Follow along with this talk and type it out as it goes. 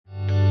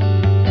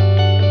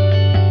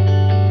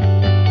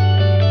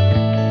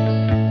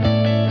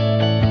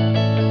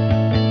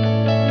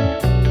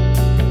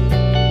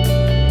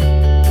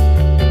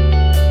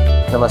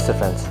Namaste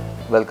friends,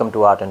 welcome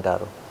to Art and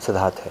Tarot,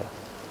 Siddhartha here.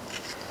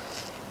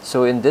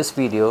 So in this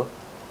video,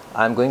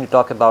 I am going to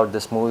talk about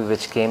this movie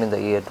which came in the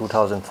year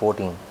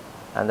 2014,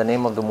 and the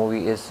name of the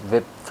movie is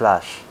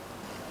Whiplash,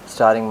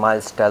 starring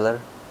Miles Teller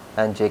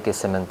and J.K.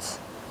 Simmons.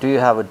 Do you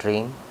have a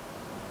dream?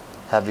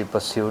 Have you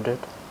pursued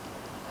it?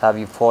 Have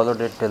you followed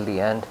it till the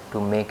end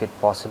to make it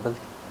possible,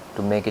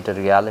 to make it a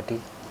reality?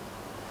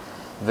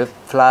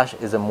 Whiplash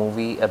is a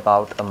movie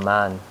about a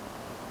man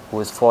who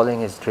is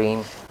following his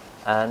dream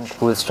and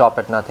who will stop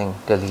at nothing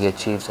till he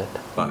achieves it.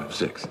 5,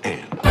 6,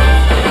 and.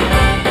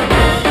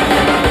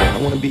 I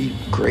want to be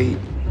great.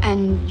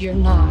 And you're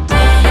not.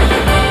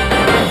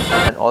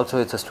 And also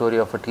it's a story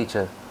of a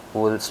teacher who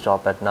will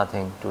stop at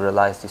nothing to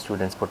realize the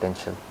student's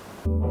potential.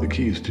 The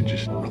key is to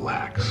just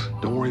relax.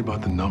 Don't worry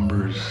about the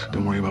numbers.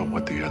 Don't worry about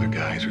what the other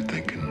guys are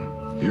thinking.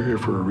 You're here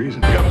for a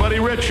reason. We got Buddy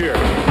Rich here.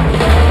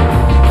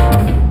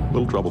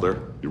 Little trouble there.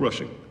 You're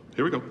rushing.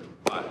 Here we go.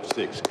 5,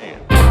 6,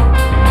 and.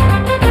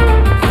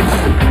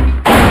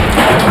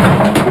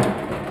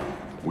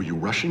 Were you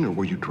rushing or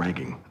were you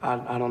dragging?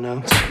 I don't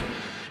know.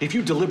 If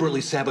you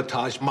deliberately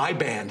sabotage my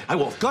band, I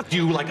will gut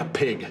you like a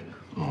pig.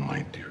 Oh,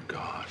 my dear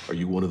God. Are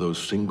you one of those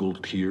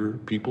single-tier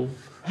people?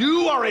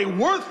 You are a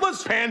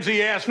worthless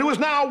pansy ass who is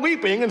now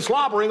weeping and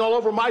slobbering all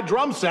over my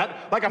drum set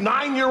like a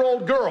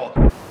 9-year-old girl.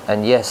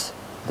 And yes,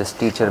 this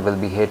teacher will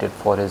be hated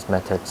for his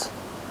methods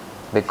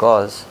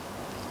because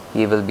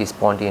he will be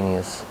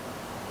spontaneous.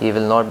 He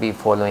will not be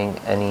following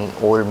any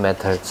old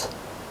methods.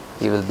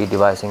 He will be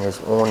devising his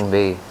own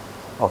way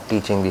of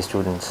teaching the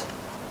students.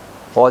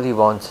 All he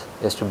wants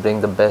is to bring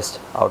the best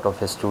out of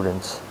his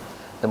students.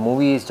 The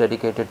movie is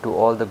dedicated to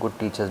all the good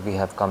teachers we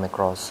have come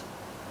across.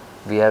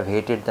 We have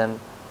hated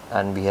them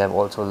and we have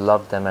also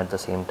loved them at the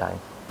same time.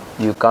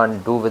 You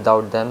can't do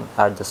without them,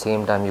 at the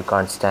same time you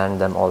can't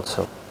stand them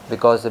also,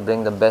 because they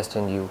bring the best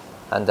in you,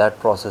 and that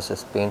process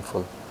is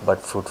painful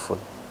but fruitful.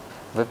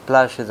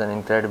 Whiplash is an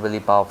incredibly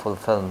powerful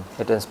film.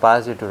 It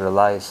inspires you to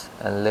realize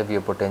and live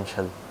your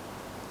potential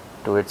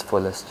to its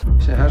fullest.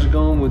 So how's it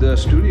going with the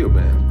studio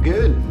band?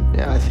 Good.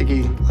 Yeah, I think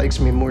he likes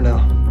me more now.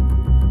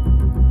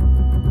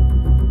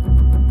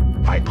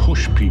 I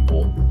push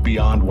people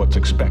beyond what's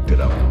expected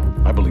of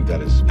them. I believe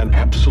that is an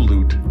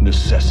absolute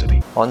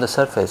necessity. On the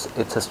surface,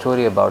 it's a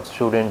story about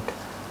student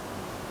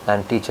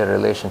and teacher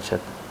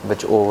relationship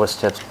which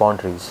oversteps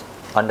boundaries.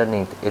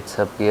 Underneath, it's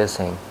a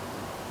piercing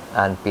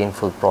and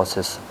painful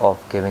process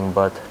of giving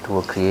birth to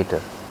a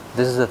creator.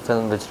 This is a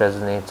film which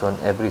resonates on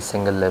every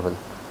single level,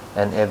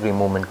 and every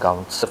moment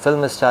counts. The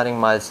film is starring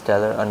Miles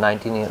Teller, a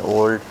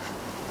 19-year-old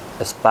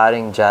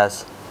aspiring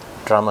jazz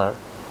drummer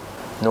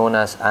known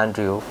as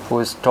Andrew, who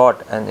is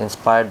taught and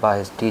inspired by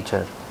his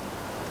teacher,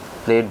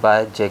 played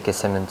by J.K.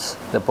 Simmons.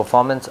 The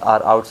performances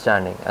are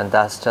outstanding, and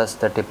that's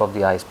just the tip of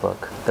the iceberg.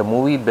 The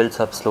movie builds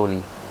up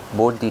slowly.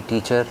 Both the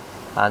teacher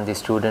and the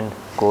student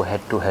go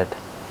head to head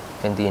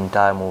in the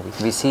entire movie.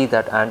 We see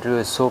that Andrew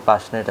is so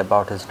passionate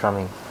about his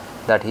drumming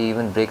that he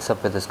even breaks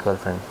up with his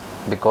girlfriend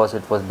because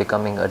it was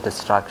becoming a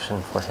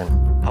distraction for him.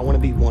 I want to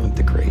be one of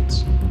the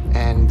greats.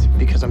 And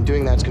because I'm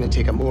doing that, it's going to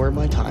take up more of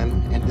my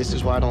time. And this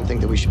is why I don't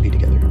think that we should be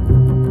together.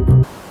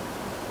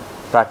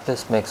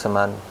 Practice makes a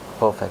man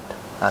perfect,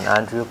 and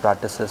Andrew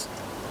practices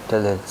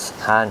till his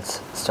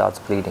hands starts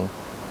bleeding.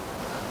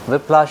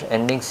 Whiplash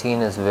ending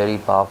scene is very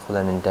powerful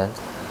and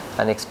intense,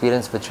 an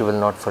experience which you will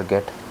not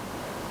forget,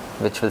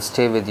 which will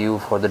stay with you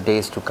for the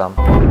days to come.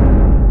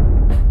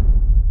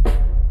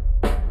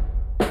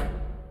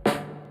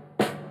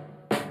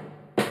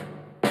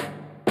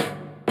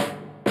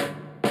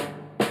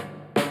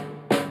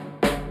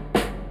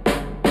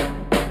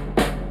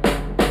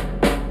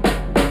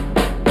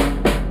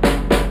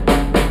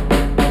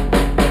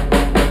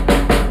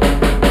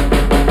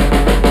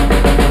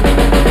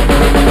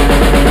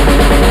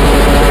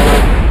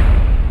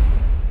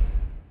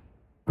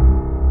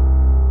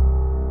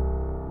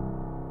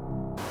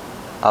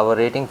 Our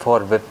rating for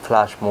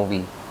Whiplash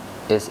movie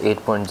is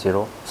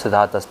 8.0.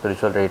 Siddhartha's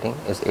spiritual rating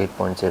is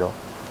 8.0.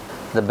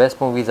 The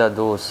best movies are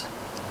those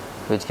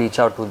which reach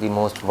out to the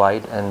most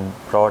wide and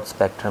broad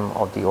spectrum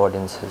of the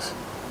audiences,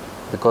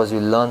 because you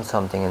learn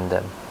something in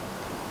them,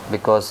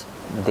 because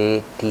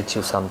they teach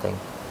you something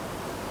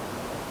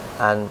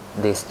and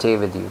they stay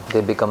with you.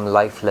 They become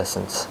life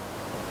lessons.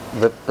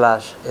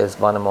 Whiplash is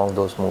one among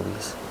those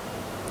movies.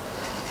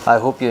 I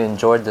hope you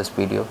enjoyed this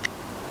video.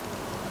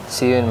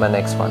 See you in my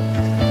next one.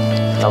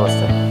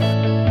 Namaste.